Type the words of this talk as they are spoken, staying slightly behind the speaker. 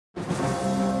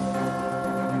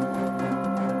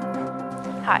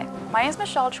Hi, my name is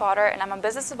Michelle Trotter and I'm a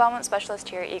business development specialist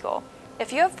here at Eagle.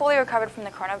 If you have fully recovered from the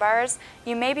coronavirus,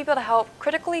 you may be able to help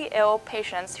critically ill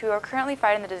patients who are currently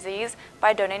fighting the disease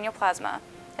by donating your plasma.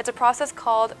 It's a process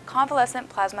called convalescent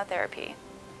plasma therapy.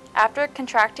 After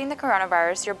contracting the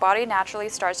coronavirus, your body naturally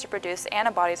starts to produce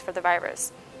antibodies for the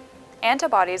virus.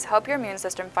 Antibodies help your immune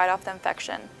system fight off the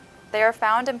infection. They are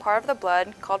found in part of the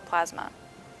blood called plasma.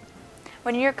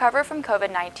 When you recover from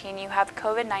COVID-19, you have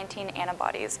COVID-19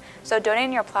 antibodies, so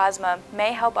donating your plasma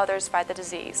may help others fight the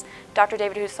disease. Dr.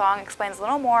 David Hussong explains a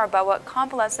little more about what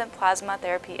convalescent plasma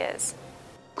therapy is.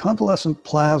 Convalescent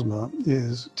plasma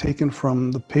is taken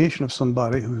from the patient of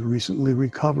somebody who recently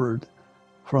recovered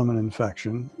from an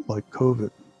infection like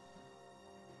COVID.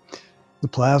 The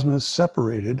plasma is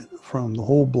separated from the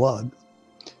whole blood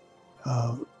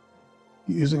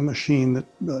using a machine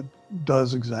that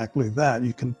does exactly that.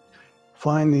 You can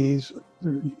find these,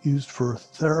 they're used for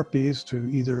therapies to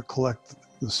either collect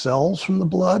the cells from the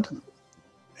blood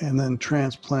and then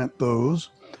transplant those,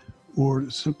 or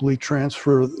simply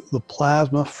transfer the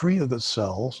plasma free of the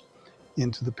cells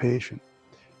into the patient.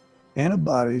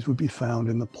 Antibodies would be found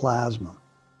in the plasma.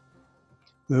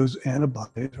 Those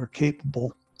antibodies are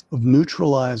capable of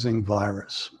neutralizing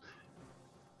virus.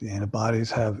 The antibodies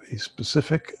have a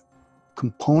specific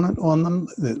component on them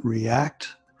that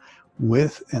react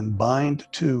with and bind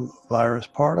to virus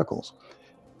particles.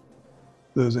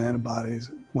 Those antibodies,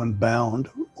 when bound,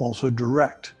 also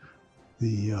direct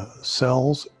the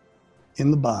cells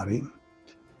in the body.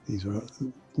 These are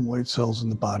the white cells in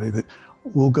the body that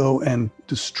will go and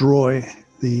destroy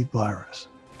the virus.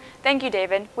 Thank you,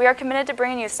 David. We are committed to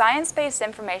bringing you science-based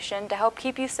information to help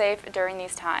keep you safe during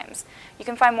these times. You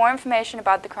can find more information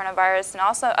about the coronavirus and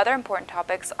also other important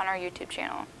topics on our YouTube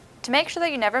channel. To make sure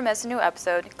that you never miss a new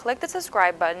episode, click the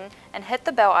subscribe button and hit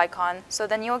the bell icon so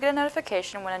then you will get a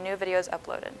notification when a new video is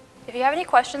uploaded. If you have any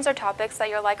questions or topics that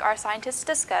you'd like our scientists to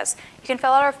discuss, you can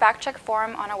fill out our fact check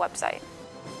form on our website.